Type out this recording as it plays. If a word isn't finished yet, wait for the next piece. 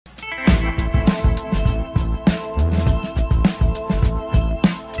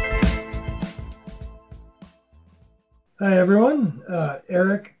Hi everyone,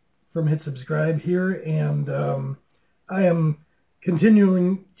 Eric from Hit Subscribe here, and I am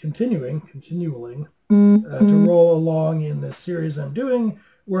continuing to roll along in this series I'm doing,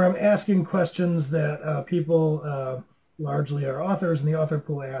 where I'm asking questions that people, largely our authors and the author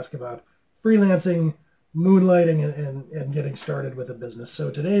pool, ask about freelancing, moonlighting, and getting started with a business.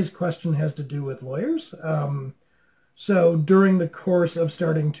 So today's question has to do with lawyers. So during the course of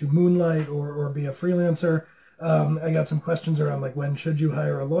starting to moonlight or be a freelancer, I got some questions around like when should you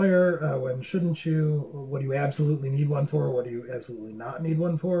hire a lawyer, when shouldn't you, what do you absolutely need one for, what do you absolutely not need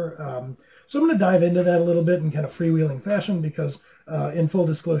one for. So I'm going to dive into that a little bit in kind of freewheeling fashion because in full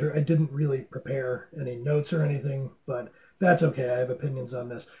disclosure, I didn't really prepare any notes or anything, but that's okay. I have opinions on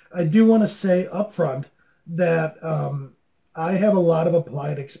this. I do want to say up front that I have a lot of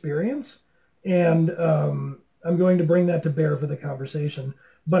applied experience, and I'm going to bring that to bear for the conversation.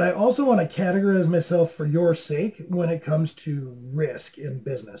 But I also want to categorize myself for your sake when it comes to risk in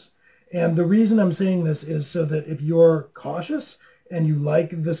business. And the reason I'm saying this is so that if you're cautious and you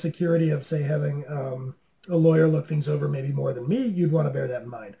like the security of, say, having a lawyer look things over maybe more than me, you'd want to bear that in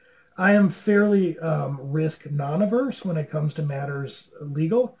mind. I am fairly risk non-averse when it comes to matters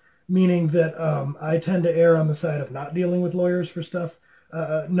legal, meaning that I tend to err on the side of not dealing with lawyers for stuff.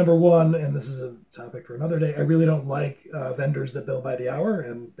 Number one, and this is a topic for another day, I really don't like vendors that bill by the hour,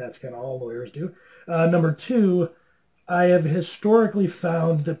 and that's kind of all lawyers do. Number two, I have historically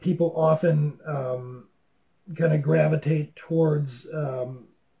found that people often kind of gravitate towards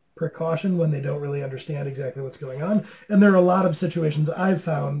precaution when they don't really understand exactly what's going on. And there are a lot of situations I've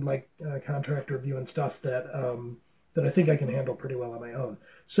found, like contract review and stuff, that I think I can handle pretty well on my own.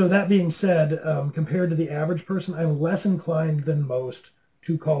 So that being said, compared to the average person, I'm less inclined than most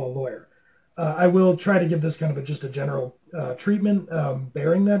to call a lawyer. I will try to give this kind of just a general treatment,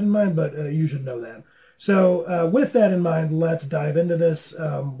 bearing that in mind, but you should know that. So with that in mind, let's dive into this.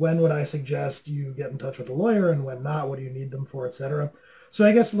 When would I suggest you get in touch with a lawyer, and when not? What do you need them for, etc.? So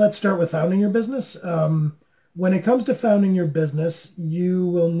I guess let's start with founding your business. When it comes to founding your business, you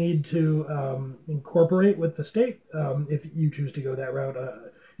will need to incorporate with the state if you choose to go that route.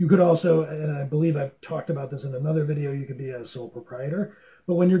 You could also, and I believe I've talked about this in another video, you could be a sole proprietor.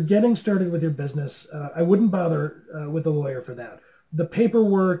 But when you're getting started with your business, I wouldn't bother with a lawyer for that. The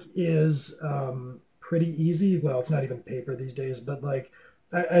paperwork is pretty easy. Well, it's not even paper these days, but like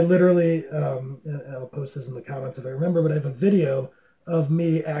I literally, and I'll post this in the comments if I remember, but I have a video of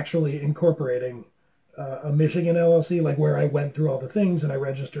me actually incorporating a Michigan LLC, like where I went through all the things and I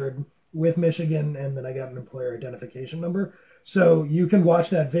registered with Michigan, and then I got an employer identification number. So you can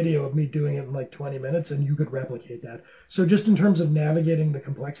watch that video of me doing it in like 20 minutes and you could replicate that. So just in terms of navigating the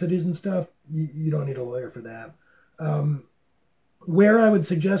complexities and stuff, you don't need a lawyer for that. Where I would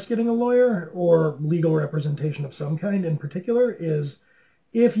suggest getting a lawyer or legal representation of some kind in particular is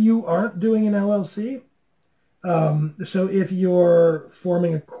if you aren't doing an LLC. So if you're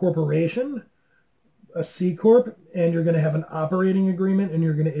forming a corporation, a C Corp, and you're going to have an operating agreement and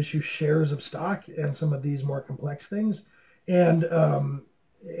you're going to issue shares of stock and some of these more complex things, and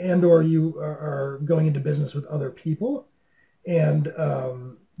or you are going into business with other people and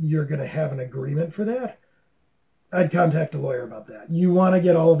you're going to have an agreement for that, I'd contact a lawyer about that. You want to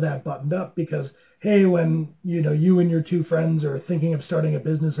get all of that buttoned up because, hey, when you and your two friends are thinking of starting a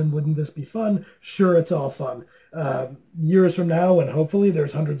business and wouldn't this be fun? Sure, it's all fun. Years from now, when hopefully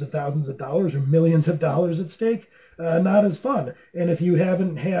there's hundreds of thousands of dollars or millions of dollars at stake, not as fun. And if you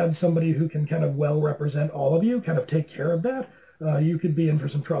haven't had somebody who can kind of well represent all of you, kind of take care of that, you could be in for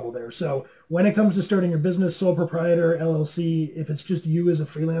some trouble there. So when it comes to starting your business, sole proprietor, LLC, if it's just you as a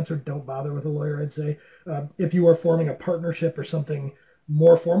freelancer, don't bother with a lawyer, I'd say. If you are forming a partnership or something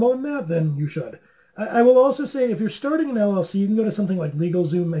more formal than that, then you should. I will also say if you're starting an LLC, you can go to something like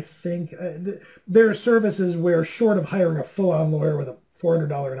LegalZoom, I think. There are services where, short of hiring a full-on lawyer with a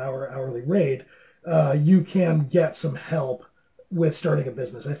 $400 an hour hourly rate, you can get some help with starting a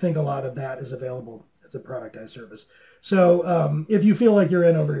business. I think a lot of that is available as a productized service. So if you feel like you're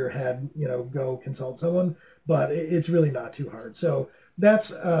in over your head, go consult someone, but it's really not too hard. So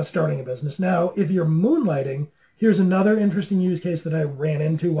that's starting a business. Now, if you're moonlighting, here's another interesting use case that I ran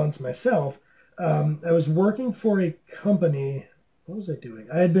into once myself. I was working for a company. What was I doing?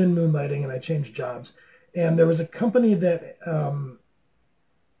 I had been moonlighting and I changed jobs. And there was a company that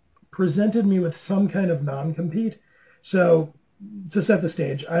presented me with some kind of non-compete. So to set the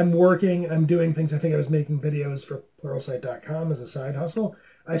stage, I'm doing things. I think I was making videos for pluralsight.com as a side hustle.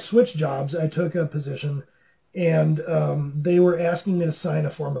 I switched jobs. I took a position and they were asking me to sign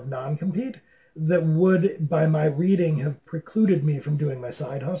a form of non-compete that would, by my reading, have precluded me from doing my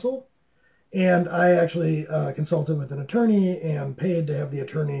side hustle. And I actually consulted with an attorney and paid to have the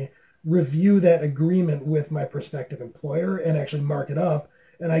attorney review that agreement with my prospective employer and actually mark it up.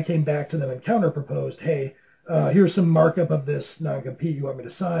 And I came back to them and counter-proposed, hey, here's some markup of this non-compete you want me to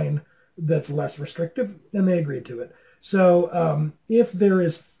sign that's less restrictive, and they agreed to it. So if there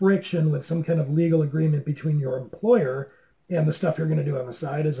is friction with some kind of legal agreement between your employer and the stuff you're going to do on the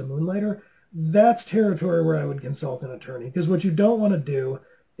side as a moonlighter, that's territory where I would consult an attorney. Because what you don't want to do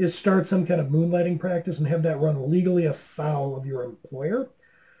is start some kind of moonlighting practice and have that run legally afoul of your employer.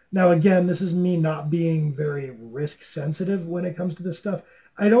 Now, again, this is me not being very risk sensitive when it comes to this stuff.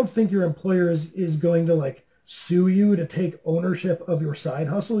 I don't think your employer is going to like sue you to take ownership of your side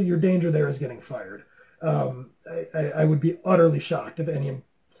hustle. Your danger there is getting fired. I would be utterly shocked if any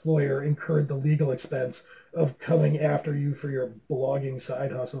employer incurred the legal expense of coming after you for your blogging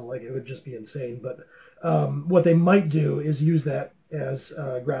side hustle. Like, it would just be insane. But what they might do is use that as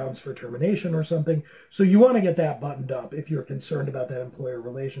grounds for termination or something. So you want to get that buttoned up if you're concerned about that employer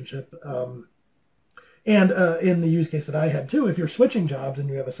relationship. And in the use case that I had too, if you're switching jobs and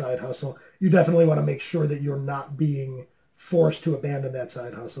you have a side hustle, you definitely want to make sure that you're not being forced to abandon that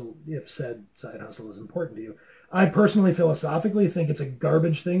side hustle if said side hustle is important to you. I personally, philosophically, think it's a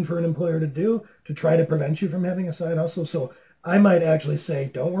garbage thing for an employer to do to try to prevent you from having a side hustle. So I might actually say,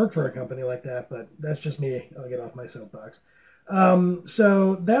 don't work for a company like that, but that's just me. I'll get off my soapbox.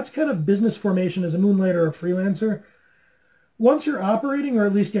 So that's kind of business formation as a moonlighter or freelancer. Once you're operating, or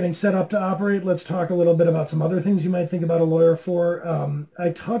at least getting set up to operate, let's talk a little bit about some other things you might think about a lawyer for. I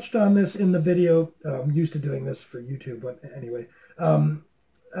touched on this in the video. I'm used to doing this for YouTube, but anyway.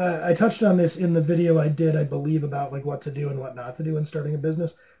 I touched on this in the video I did, I believe, about like what to do and what not to do in starting a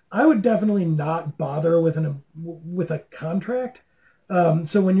business. I would definitely not bother with a contract.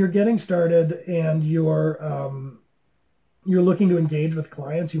 So when you're getting started and you're looking to engage with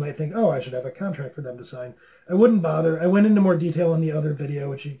clients, you might think, oh, I should have a contract for them to sign. I wouldn't bother. I went into more detail in the other video,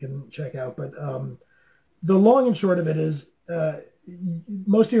 which you can check out. But the long and short of it is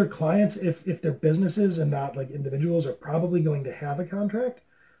most of your clients, if they're businesses and not like individuals, are probably going to have a contract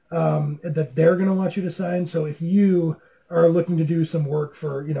that they're going to want you to sign. So if you are looking to do some work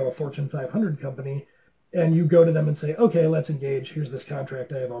for, a Fortune 500 company, and you go to them and say, okay, let's engage. Here's this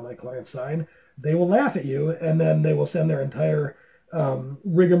contract I have all my clients sign. They will laugh at you, and then they will send their entire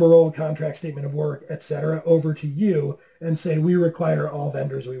rigmarole, contract, statement of work, etc., over to you and say, we require all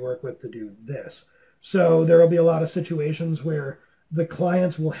vendors we work with to do this. So there will be a lot of situations where the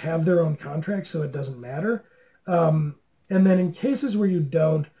clients will have their own contracts, so it doesn't matter. And then in cases where you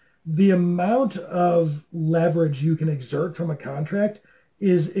don't, the amount of leverage you can exert from a contract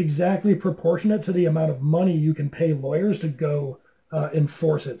is exactly proportionate to the amount of money you can pay lawyers to go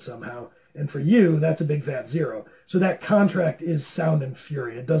enforce it somehow. And for you, that's a big fat zero. So that contract is sound and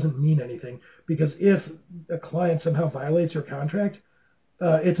fury. It doesn't mean anything, because if a client somehow violates your contract,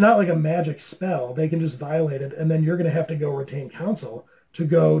 it's not like a magic spell. They can just violate it, and then you're going to have to go retain counsel to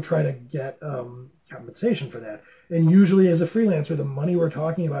go try to get compensation for that. And usually as a freelancer, the money we're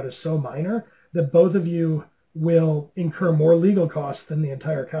talking about is so minor that both of you will incur more legal costs than the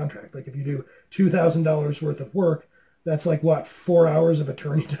entire contract. Like if you do $2,000 worth of work, that's like, what, 4 hours of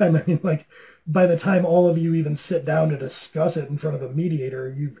attorney time? I mean, like, by the time all of you even sit down to discuss it in front of a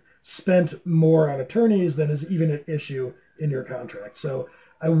mediator, you've spent more on attorneys than is even at issue in your contract. So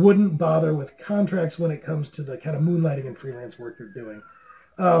I wouldn't bother with contracts when it comes to the kind of moonlighting and freelance work you're doing.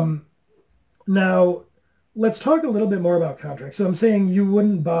 Now, let's talk a little bit more about contracts. So I'm saying you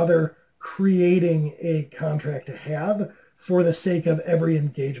wouldn't bother creating a contract to have for the sake of every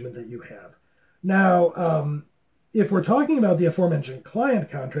engagement that you have. Now, if we're talking about the aforementioned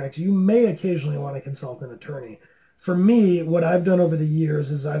client contracts, you may occasionally want to consult an attorney. For me, what I've done over the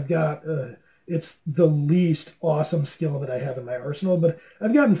years is I've got, it's the least awesome skill that I have in my arsenal, but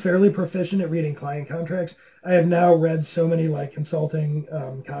I've gotten fairly proficient at reading client contracts. I have now read so many like consulting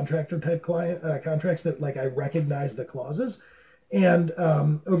contractor type client contracts that like I recognize the clauses. And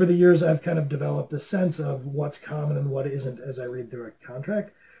over the years, I've kind of developed a sense of what's common and what isn't as I read through a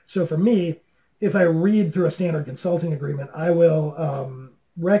contract. So for me, if I read through a standard consulting agreement, I will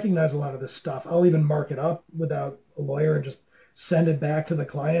recognize a lot of this stuff. I'll even mark it up without a lawyer and just send it back to the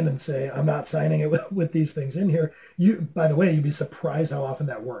client and say, I'm not signing it with these things in here. By the way, you'd be surprised how often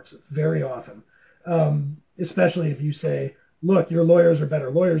that works. Very often. Especially if you say, look, your lawyers are better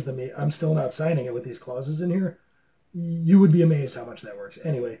lawyers than me. I'm still not signing it with these clauses in here. You would be amazed how much that works.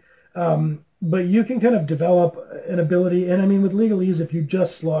 Anyway, but you can kind of develop an ability. And I mean, with legalese, if you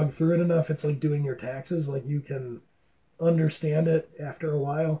just slog through it enough, it's like doing your taxes. Like you can understand it after a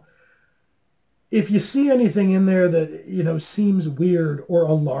while. If you see anything in there that, seems weird or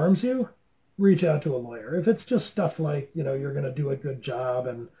alarms you, reach out to a lawyer. If it's just stuff like, you're going to do a good job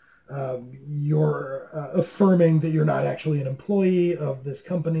and you're affirming that you're not actually an employee of this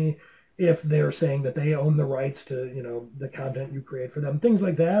company, if they're saying that they own the rights to, the content you create for them, things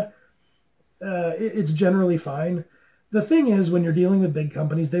like that, it's generally fine. The thing is, when you're dealing with big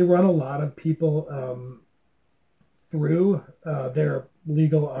companies, they run a lot of people through their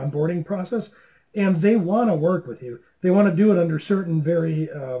legal onboarding process, and they want to work with you. They want to do it under certain very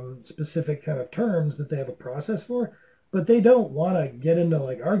specific kind of terms that they have a process for, but they don't want to get into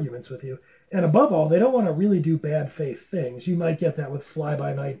like arguments with you. And above all, they don't want to really do bad faith things. You might get that with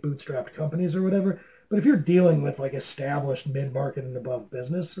fly-by-night bootstrapped companies or whatever, but if you're dealing with like established mid-market and above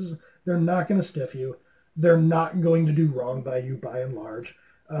businesses, they're not going to stiff you. They're not going to do wrong by you by and large.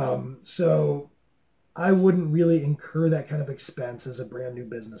 So I wouldn't really incur that kind of expense as a brand new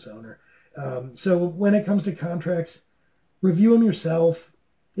business owner. So when it comes to contracts, review them yourself.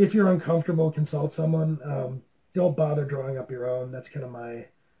 If you're uncomfortable, consult someone. Don't bother drawing up your own. That's kind of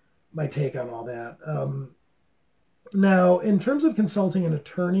my take on all that. Now, in terms of consulting an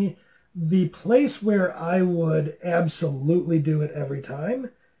attorney, the place where I would absolutely do it every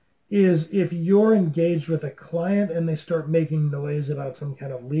time is if you're engaged with a client and they start making noise about some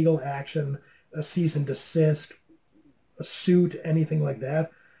kind of legal action, a cease and desist, a suit, anything like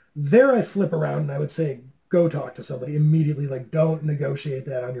that. There I flip around and I would say, go talk to somebody immediately. Like, don't negotiate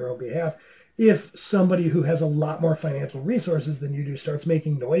that on your own behalf. If somebody who has a lot more financial resources than you do starts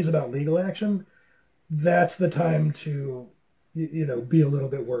making noise about legal action, that's the time to, be a little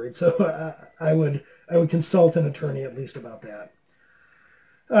bit worried. So I would consult an attorney at least about that.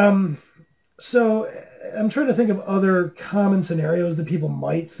 So I'm trying to think of other common scenarios that people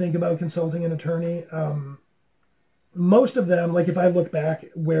might think about consulting an attorney. Most of them, like if I look back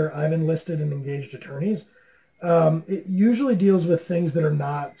where I've enlisted and engaged attorneys, it usually deals with things that are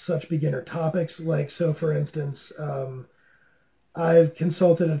not such beginner topics. Like, so for instance, I've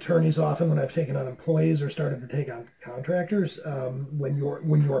consulted attorneys often when I've taken on employees or started to take on contractors, when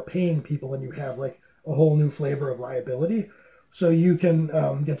you're paying people and you have like a whole new flavor of liability. So you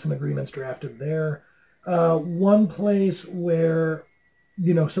can get some agreements drafted there. One place where,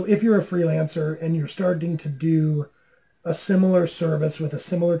 so if you're a freelancer and you're starting to do a similar service with a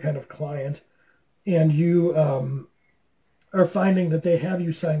similar kind of client, and you are finding that they have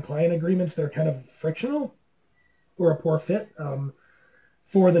you sign client agreements that are kind of frictional or a poor fit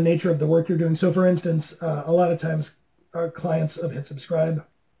for the nature of the work you're doing. So for instance, a lot of times our clients of Hit Subscribe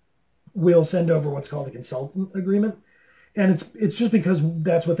will send over what's called a consultant agreement. And it's just because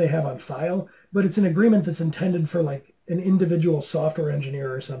that's what they have on file, but it's an agreement that's intended for like an individual software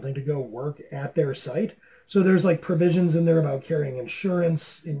engineer or something to go work at their site. So there's like provisions in there about carrying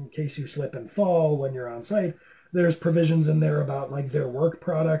insurance in case you slip and fall when you're on site. There's provisions in there about like their work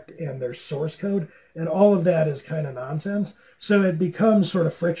product and their source code. And all of that is kind of nonsense. So it becomes sort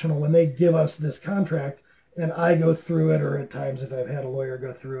of frictional when they give us this contract and I go through it, or at times if I've had a lawyer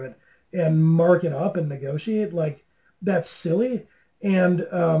go through it and mark it up and negotiate, like that's silly. And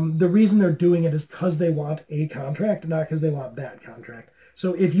the reason they're doing it is because they want a contract, not because they want that contract.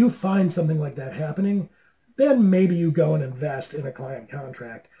 So if you find something like that happening, then maybe you go and invest in a client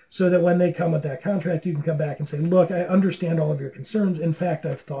contract so that when they come with that contract, you can come back and say, look, I understand all of your concerns. In fact,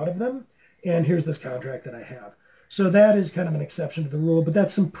 I've thought of them, and here's this contract that I have. So that is kind of an exception to the rule, but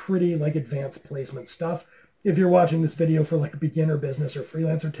that's some pretty like advanced placement stuff. If you're watching this video for like beginner business or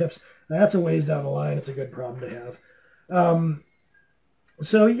freelancer tips, that's a ways down the line. It's a good problem to have.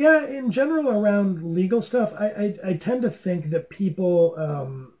 So yeah, in general around legal stuff, I tend to think that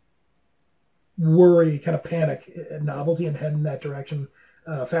people worry, kind of panic at novelty and head in that direction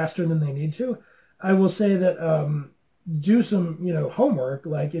faster than they need to. I will say that do some, homework.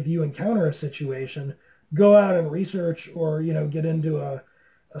 Like if you encounter a situation, go out and research, or, get into a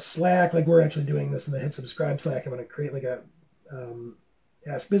Slack. Like we're actually doing this in the Hit Subscribe Slack. I'm going to create like a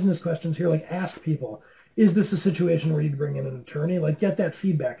ask business questions here. Like ask people, is this a situation where you'd bring in an attorney? Like get that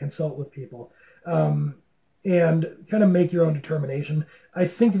feedback, consult with people, and kind of make your own determination. I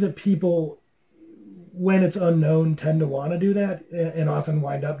think that people, when it's unknown, tend to want to do that and often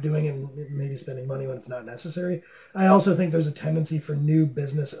wind up doing it and maybe spending money when it's not necessary. I also think there's a tendency for new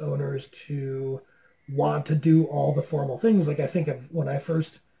business owners to want to do all the formal things. Like I think of when I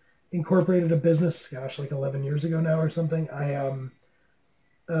first incorporated a business, gosh, like 11 years ago now or something, I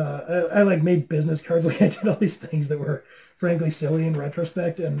like made business cards. Like I did all these things that were frankly silly in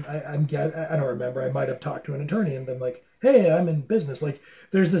retrospect. And I don't remember. I might have talked to an attorney and been like, hey, I'm in business. Like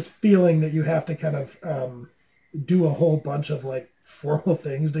there's this feeling that you have to kind of do a whole bunch of like formal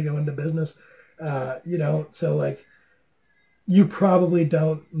things to go into business. So like you probably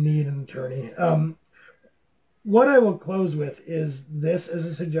don't need an attorney. What I will close with is this as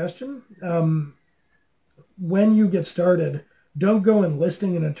a suggestion. When you get started, don't go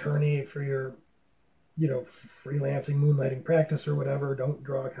enlisting an attorney for your, freelancing, moonlighting practice or whatever. Don't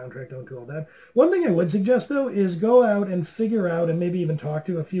draw a contract, don't do all that. One thing I would suggest, though, is go out and figure out and maybe even talk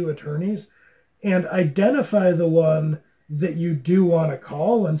to a few attorneys and identify the one that you do want to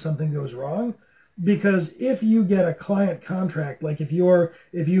call when something goes wrong. Because if you get a client contract, like if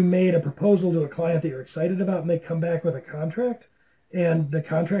you made a proposal to a client that you're excited about and they come back with a contract and the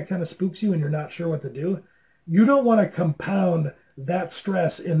contract kind of spooks you and you're not sure what to do, you don't want to compound that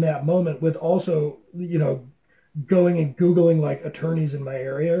stress in that moment with also, going and Googling like attorneys in my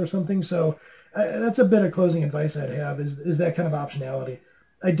area or something. So that's a bit of closing advice I'd have is that kind of optionality.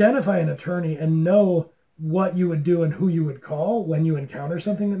 Identify an attorney and know what you would do and who you would call when you encounter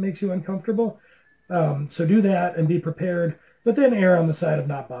something that makes you uncomfortable. So do that and be prepared, but then err on the side of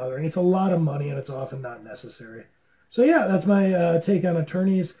not bothering. It's a lot of money and it's often not necessary. So yeah, that's my take on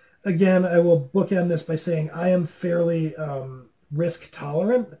attorneys. Again, I will bookend this by saying I am fairly risk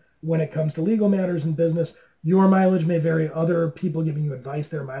tolerant when it comes to legal matters in business. Your mileage may vary. Other people giving you advice,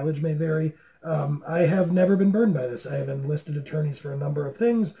 their mileage may vary. I have never been burned by this. I have enlisted attorneys for a number of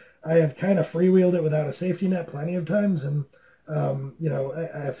things. I have kind of freewheeled it without a safety net plenty of times, and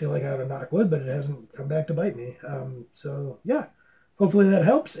I feel like I have a knock wood, but it hasn't come back to bite me. So yeah, hopefully that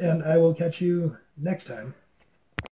helps, and I will catch you next time.